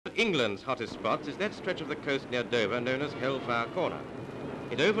England's hottest spots is that stretch of the coast near Dover known as Hellfire Corner.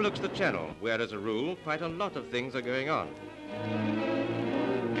 It overlooks the channel, where, as a rule, quite a lot of things are going on.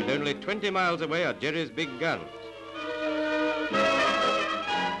 And only 20 miles away are Jerry's big guns.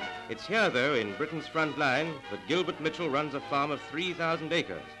 It's here, though, in Britain's front line, that Gilbert Mitchell runs a farm of 3,000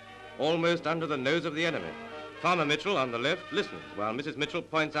 acres, almost under the nose of the enemy. Farmer Mitchell, on the left, listens, while Mrs. Mitchell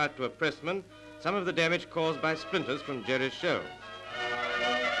points out to a pressman some of the damage caused by splinters from Jerry's shells.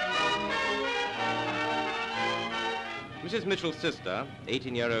 Mrs. Mitchell's sister,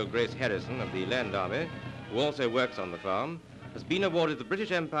 18-year-old Grace Harrison of the Land Army, who also works on the farm, has been awarded the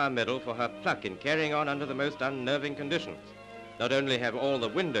British Empire Medal for her pluck in carrying on under the most unnerving conditions. Not only have all the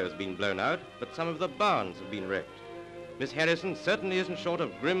windows been blown out, but some of the barns have been wrecked. Miss Harrison certainly isn't short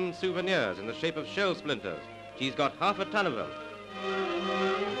of grim souvenirs in the shape of shell splinters. She's got half a ton of them.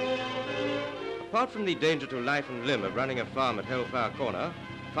 Apart from the danger to life and limb of running a farm at Hellfire Corner,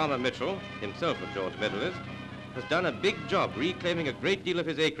 Farmer Mitchell, himself a George medalist, has done a big job reclaiming a great deal of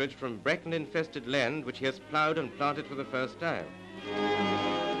his acreage from bracken-infested land which he has ploughed and planted for the first time.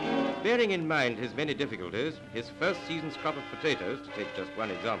 Bearing in mind his many difficulties, his first season's crop of potatoes, to take just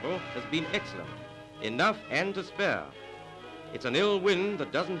one example, has been excellent. Enough and to spare. It's an ill wind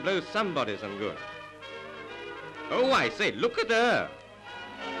that doesn't blow somebody some good. Oh, I say, look at her!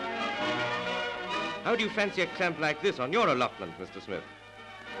 How do you fancy a clamp like this on your allotment, Mr. Smith?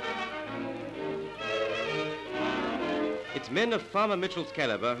 It's men of Farmer Mitchell's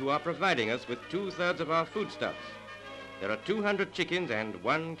caliber who are providing us with 2/3 of our foodstuffs. There are 200 chickens and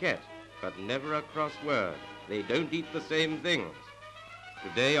 1 cat, but never a cross word. They don't eat the same things.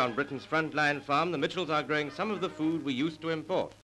 Today on Britain's frontline farm, the Mitchells are growing some of the food we used to import.